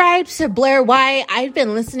subscribed to Blair White. I've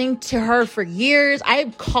been listening to her for years.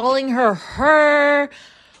 I'm calling her.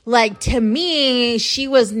 Like, to me, she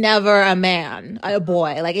was never a man, a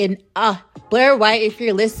boy. Like, in Blair White, if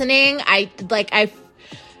you're listening,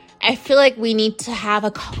 I feel like we need to have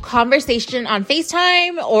a conversation on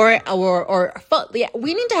FaceTime or yeah,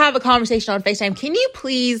 we need to have a conversation on FaceTime. Can you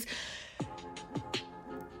please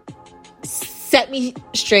set me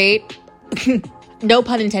straight? No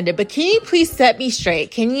pun intended, but can you please set me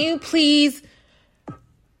straight? Can you please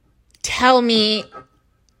tell me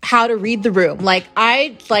how to read the room?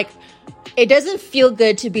 It doesn't feel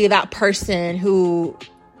good to be that person who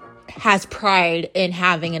has pride in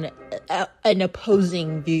having an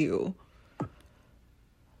opposing view.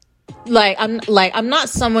 I'm not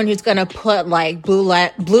someone who's gonna put like Blue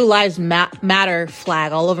Lives Matter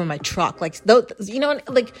flag all over my truck. Like, you know,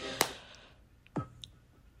 like,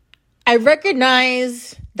 I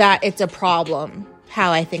recognize that it's a problem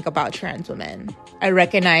how I think about trans women. I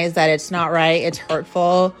recognize that it's not right, it's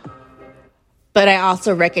hurtful, but I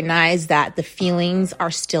also recognize that the feelings are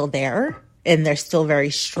still there and they're still very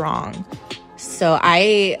strong. So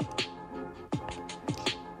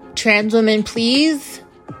trans women, please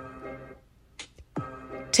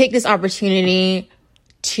take this opportunity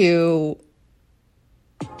to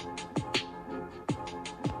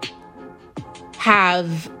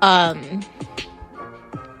have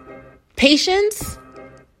patience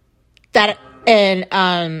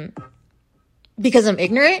and because I'm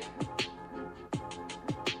ignorant,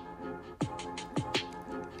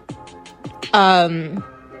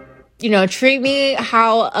 you know, treat me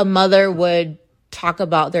how a mother would talk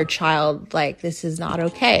about their child. Like, this is not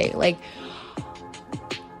okay. Like,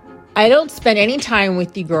 I don't spend any time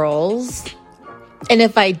with you girls, and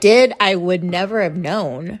if I did, I would never have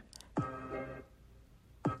known.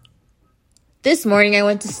 This morning I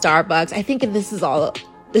went to Starbucks. I think this is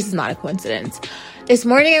not a coincidence. This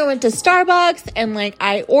morning I went to Starbucks and like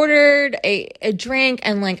I ordered a drink,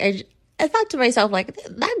 and like I thought to myself, like,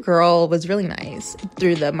 that girl was really nice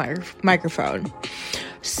through the microphone.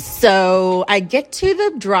 So I get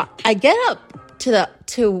up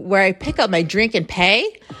to where I pick up my drink and pay,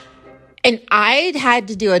 and I had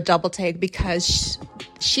to do a double take because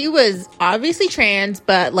she was obviously trans,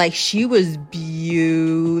 but like she was beautiful.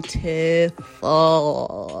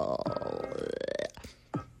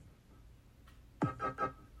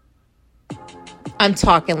 I'm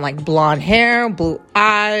talking like blonde hair, blue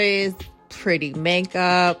eyes, pretty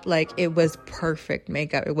makeup. Like, it was perfect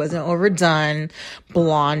makeup. It wasn't overdone.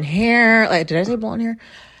 Blonde hair. Like, did I say blonde hair?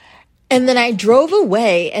 And then I drove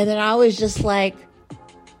away, and then I was just like,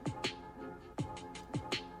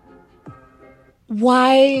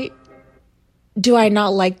 why do I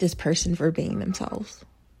not like this person for being themselves?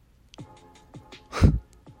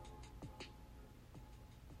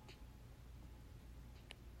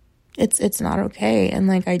 It's not okay. And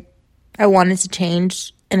like, I want it to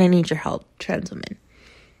change, and I need your help, trans women.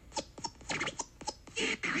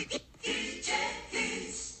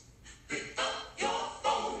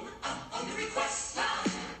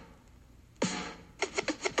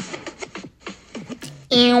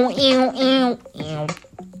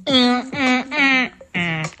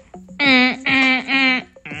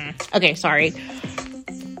 Okay, sorry.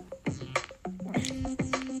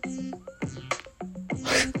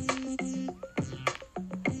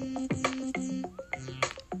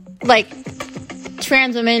 Like,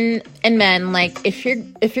 trans women and men, like, if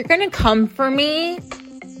you're gonna come for me,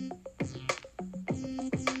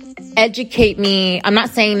 educate me. I'm not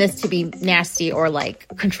saying this to be nasty or like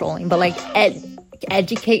controlling, but like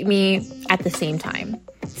educate me at the same time.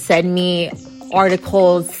 Send me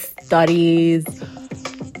articles, studies,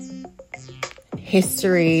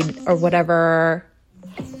 history, or whatever.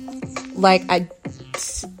 Like,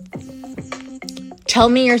 tell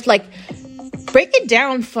me your, like, break it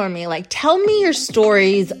down for me. Like, tell me your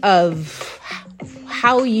stories of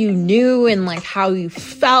how you knew and like how you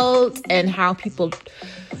felt and how people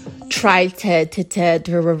tried to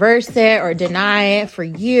reverse it or deny it for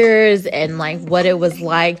years, and like what it was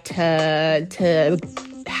like to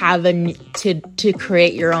have to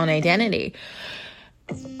create your own identity.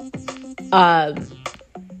 I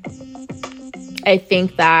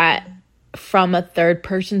think that from a third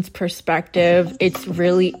person's perspective, it's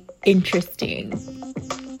really interesting.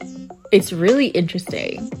 It's really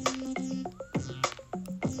interesting.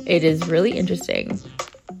 It is really interesting.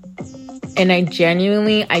 And I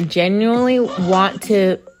genuinely want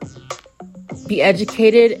to be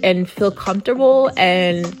educated and feel comfortable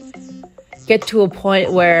and get to a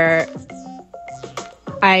point where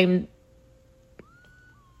I'm,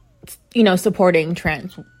 supporting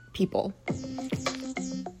trans people.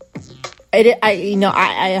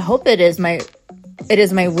 I hope it is my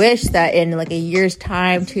wish that in like a year's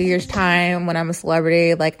time, 2 years time, when I'm a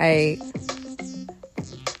celebrity, like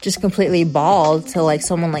just completely bald to like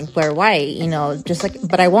someone like Blair White, you know, just like,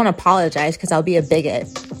 but I won't apologize because I'll be a bigot.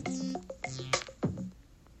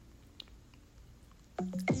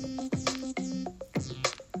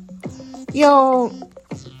 Yo.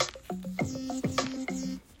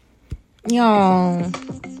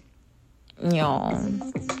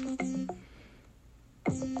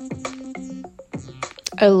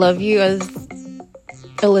 I love you as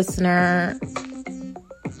a listener.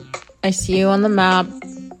 I see you on the map.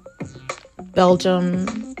 Belgium,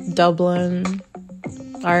 Dublin,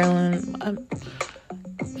 Ireland,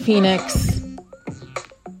 Phoenix,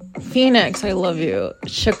 I love you.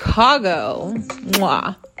 Chicago,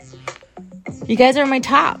 mwah. You guys are my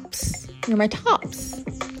tops. You're my tops.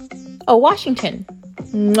 Oh, Washington,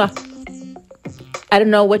 mwah. I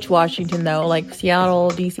don't know which Washington though, like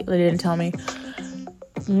Seattle, DC, they didn't tell me.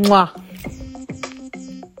 Mwah.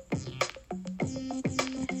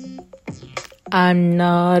 I'm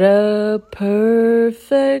not a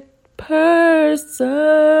perfect person.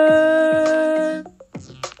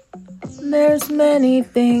 There's many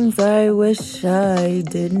things I wish I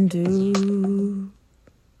didn't do.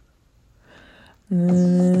 I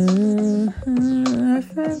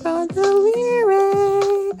forgot the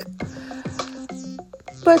lyric.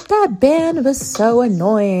 But that band was so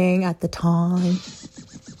annoying at the time.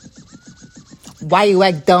 Why you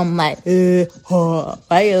like dumb like, Why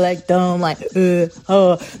you like dumb like, Is it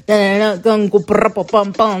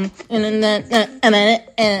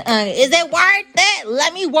worth it?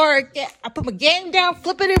 Let me work it. I put my game down,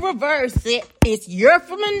 flip it and reverse it. It's your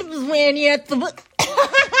from when you're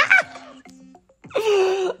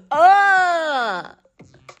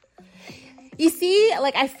You see,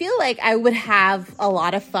 like, I feel like I would have a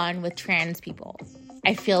lot of fun with trans people.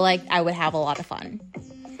 I feel like I would have a lot of fun.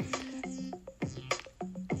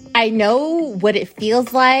 I know what it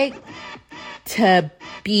feels like to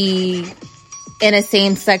be in a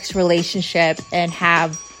same-sex relationship and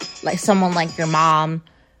have like someone like your mom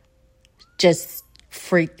just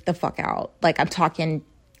freak the fuck out. Like, I'm talking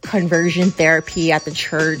conversion therapy at the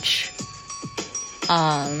church,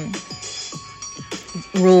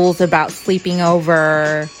 rules about sleeping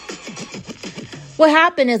over. What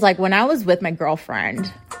happened is, like, when I was with my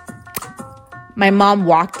girlfriend, my mom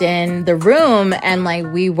walked in the room and like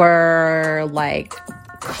we were like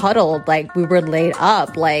cuddled, like we were laid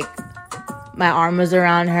up, like my arm was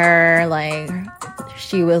around her, like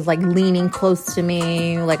she was like leaning close to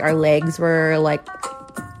me, like our legs were like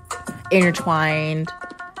intertwined.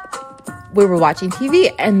 We were watching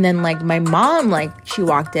TV and then like my mom, like she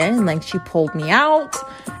walked in and like she pulled me out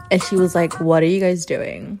and she was like, "What are you guys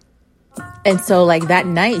doing?" And so, like, that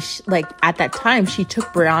night, like, at that time, she took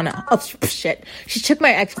Brianna, she took my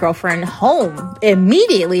ex-girlfriend home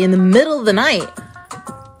immediately in the middle of the night.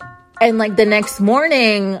 And, like, the next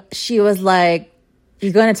morning, she was like,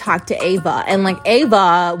 "You're going to talk to Ava." And, like,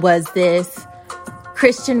 Ava was this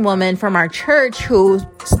Christian woman from our church who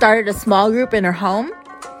started a small group in her home.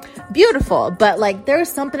 Beautiful. But, like, there was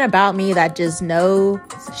something about me that just knows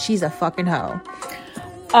she's a fucking hoe.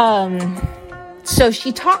 So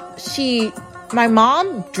my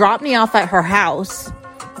mom dropped me off at her house,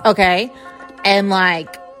 okay? And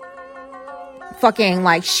like, fucking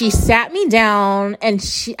like, she sat me down and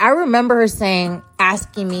I remember her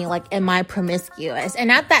asking me like, "Am I promiscuous?"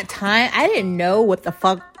 And at that time, I didn't know what the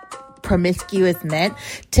fuck promiscuous meant.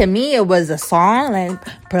 To me, it was a song like,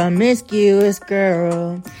 "Promiscuous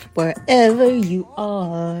girl, wherever you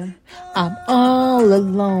are, I'm all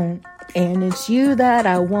alone, and it's you that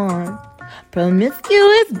I want.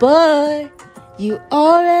 Promiscuous boy, you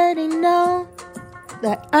already know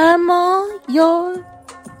that I'm all yours.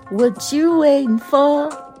 What you waiting for?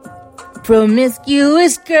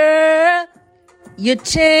 Promiscuous girl, you're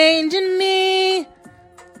changing me."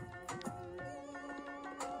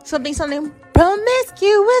 Something,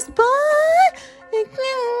 promiscuous boy, we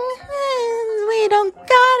don't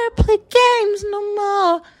gotta play games no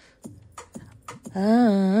more.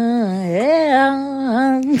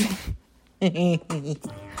 Yeah.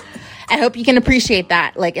 I hope you can appreciate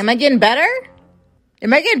that. Like, am I getting better? You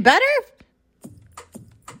know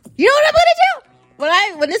what I'm gonna do?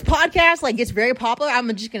 When this podcast like gets very popular,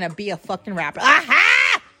 I'm just gonna be a fucking rapper.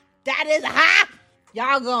 Aha! That is aha!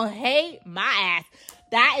 Y'all gonna hate my ass.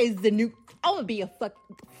 That is the new. I'm gonna be a fuck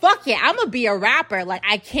yeah. I'm gonna be a rapper. Like,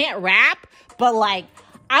 I can't rap, but like,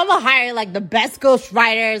 I'm gonna hire like the best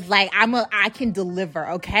ghostwriters. Like, I can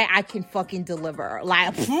deliver. Okay, I can fucking deliver.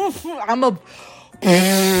 Like,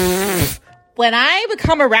 when I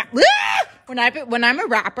become a when I'm a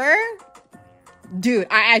rapper, dude,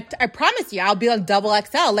 I promise you, I'll be on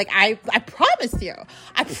XXL. Like, I promise you.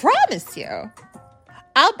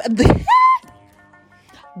 I'll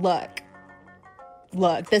look,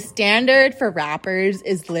 the standard for rappers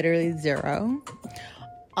is literally 0.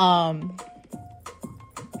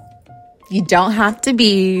 You don't have to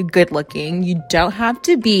be good looking. You don't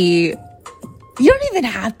even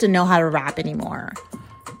have to know how to rap anymore.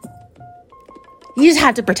 You just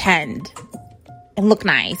have to pretend and look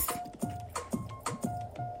nice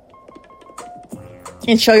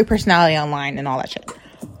and show your personality online and all that shit.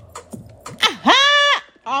 Aha!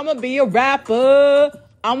 I'ma be a rapper.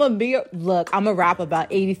 I'ma rap about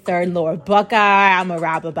 83rd Lord Buckeye. I'ma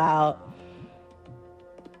rap about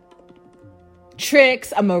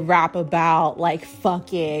tricks. I'ma rap about like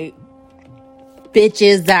fucking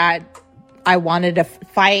bitches that I wanted to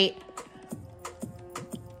fight.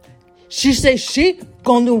 She said she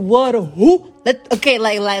gonna do what or who? Okay,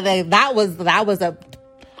 like that was a.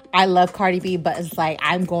 I love Cardi B, but it's like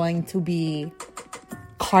I'm going to be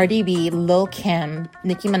Cardi B, Lil Kim,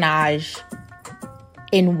 Nicki Minaj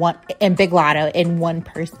and Big Lotto in one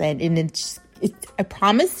person, and I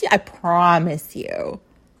promise you,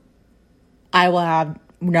 I will have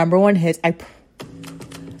number one hits.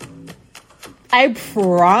 I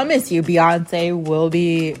promise you, Beyonce will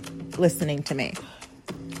be listening to me.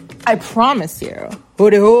 I promise you.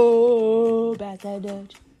 Ho, pass that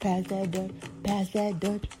Dutch, pass that Dutch, pass that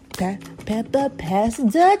Dutch, pass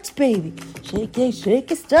the Dutch, baby.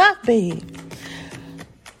 Shake it, stop, baby.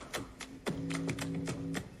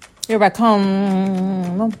 You're back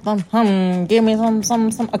home. Give me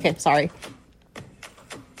some. Okay, sorry.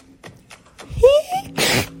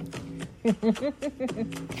 In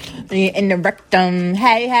the rectum.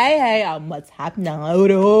 Hey, what's happening?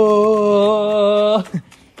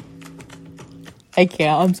 I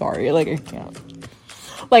can't. I'm sorry. I can't.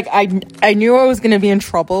 I knew I was gonna be in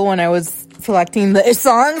trouble when I was selecting the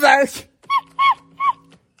songs.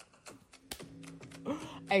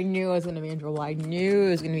 I knew I was gonna be in trouble. I knew it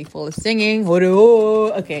was gonna be full of singing.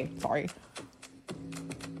 Okay, sorry.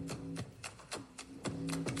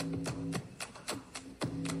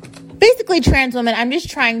 Basically, trans women, I'm just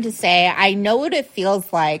trying to say, I know what it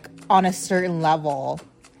feels like on a certain level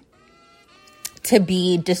to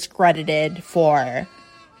be discredited for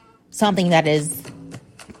something that is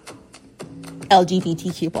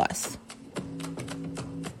LGBTQ+.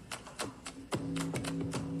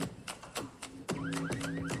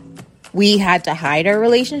 We had to hide our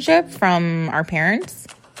relationship from our parents.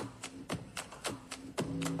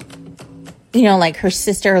 You know, like her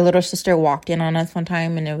little sister walked in on us one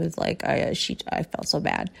time, and it was like, I felt so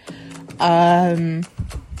bad.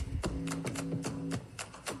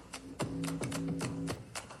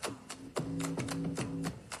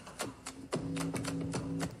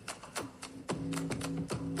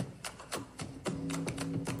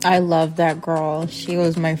 I love that girl. She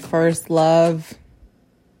was my first love.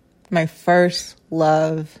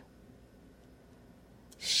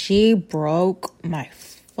 She broke my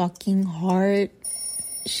fucking heart.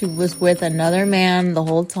 She was with another man the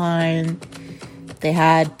whole time. They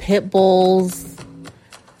had pit bulls,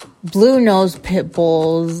 blue-nosed pit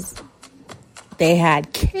bulls. They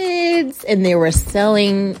had kids, and they were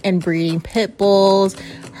selling and breeding pit bulls.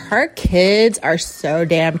 Her kids are so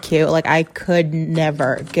damn cute. I could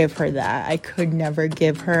never give her that. I could never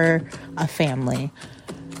give her a family.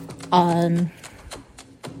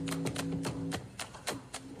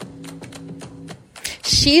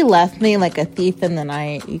 She left me like a thief in the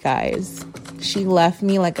night, you guys. She left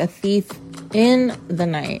me like a thief in the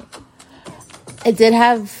night. I did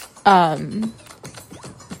have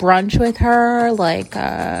brunch with her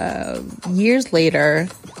years later.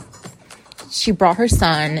 She brought her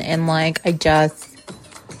son, and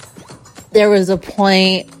there was a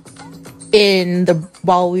point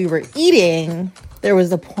while we were eating, there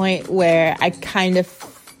was a point where I kind of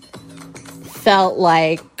felt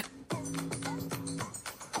like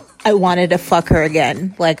I wanted to fuck her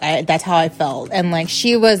again. That's how I felt. And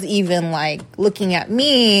she was even looking at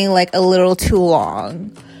me a little too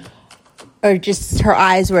long, or just her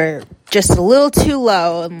eyes were just a little too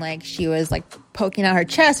low, and she was poking out her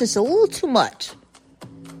chest just a little too much.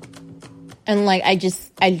 And I was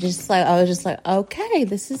just okay,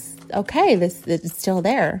 this is okay. This is still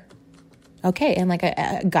there. Okay.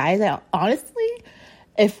 And guys, honestly,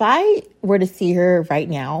 if I were to see her right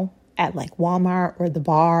now at Walmart or the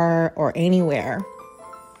bar or anywhere,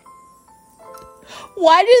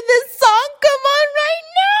 why did this song come on right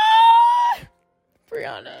now?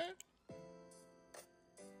 Brianna.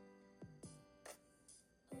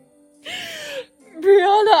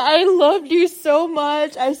 Brianna, I loved you so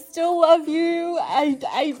much. I still love you.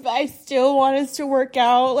 I still want us to work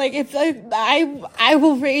out. If I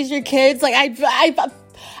will raise your kids.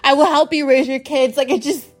 I will help you raise your kids. Like,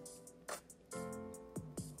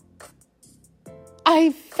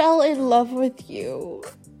 I fell in love with you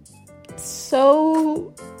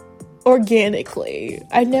so organically.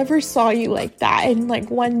 I never saw you like that. And like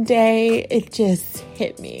one day it just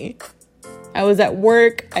hit me. I was at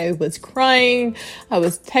work. I was crying. I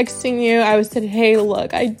was texting you. I was saying, hey,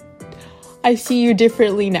 look, I see you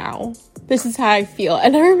differently now. This is how I feel.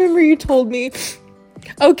 And I remember you told me,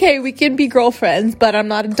 okay, we can be girlfriends, but I'm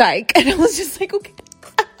not a dyke. And I was just like, okay.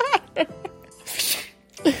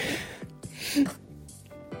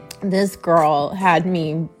 This girl had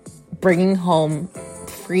me bringing home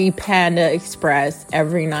free Panda Express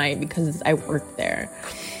every night because I worked there.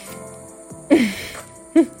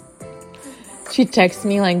 She texts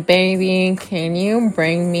me like, baby, can you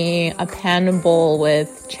bring me a Panda bowl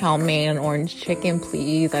with chow mein and orange chicken,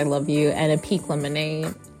 please? I love you. And a peak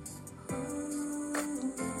lemonade.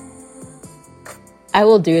 I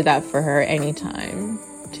will do that for her anytime,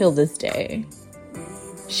 till this day.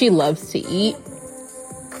 She loves to eat.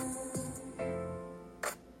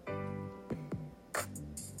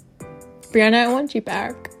 Brianna, I want you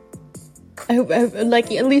back.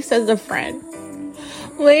 Like, at least as a friend.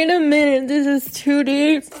 Wait a minute, this is too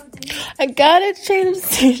deep. I gotta change the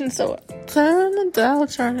station, so I turn the dial,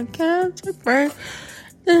 trying to catch your breath.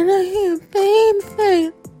 Then I hear baby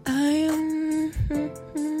say, I am.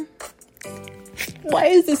 Why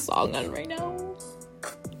is this song on right now?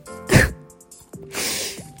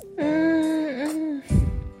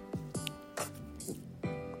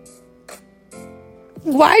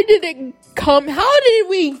 Why did it come? How did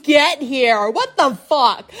we get here? What the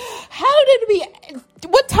fuck?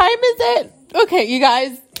 What time is it? Okay, you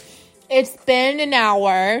guys, it's been an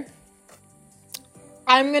hour.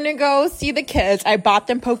 I'm gonna go see the kids. I bought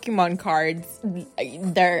them Pokemon cards.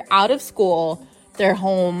 They're out of school. They're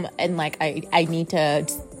home, and like I need to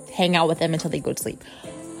hang out with them until they go to sleep.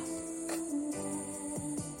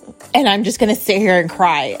 And I'm just gonna sit here and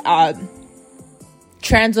cry.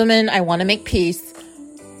 Trans women, I want to make peace.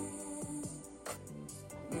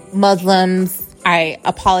 Muslims, I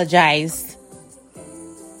apologize.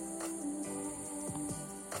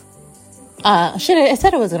 I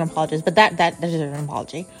said I was gonna apologize, but that deserves an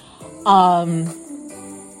apology.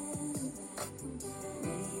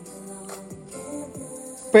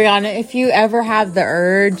 Brianna, if you ever have the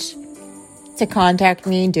urge to contact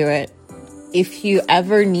me, do it. If you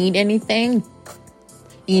ever need anything,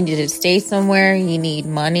 you need to stay somewhere, you need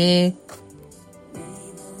money,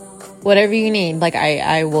 whatever you need, like,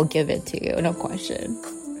 I will give it to you, no question.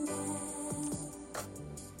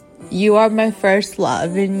 You are my first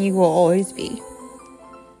love, and you will always be.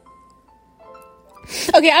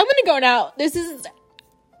 Okay, I'm gonna go now. This is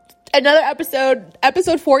another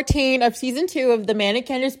episode 14 of season 2 of the Manic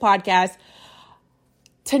Candace podcast.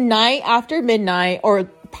 Tonight after midnight, or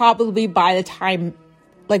probably by the time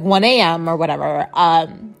like 1 a.m. or whatever,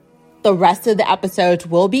 the rest of the episodes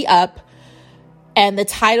will be up. And the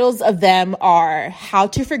titles of them are How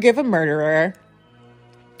to Forgive a Murderer,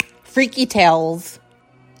 Freaky Tales,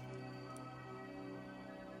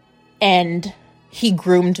 and He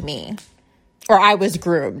Groomed Me. Or I Was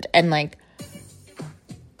Groomed. And like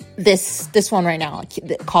this one right now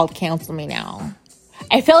called Cancel Me Now.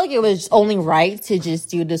 I felt like it was only right to just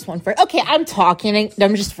do this one first. Okay, I'm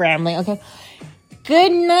just rambling, okay?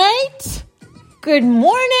 Good night. Good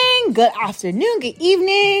morning, good afternoon, good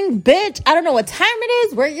evening, bitch. I don't know what time it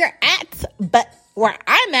is, where you're at, but where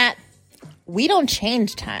I'm at, we don't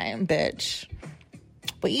change time, bitch.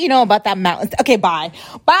 But you know about that mountain. Okay, bye.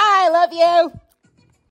 Bye, love you.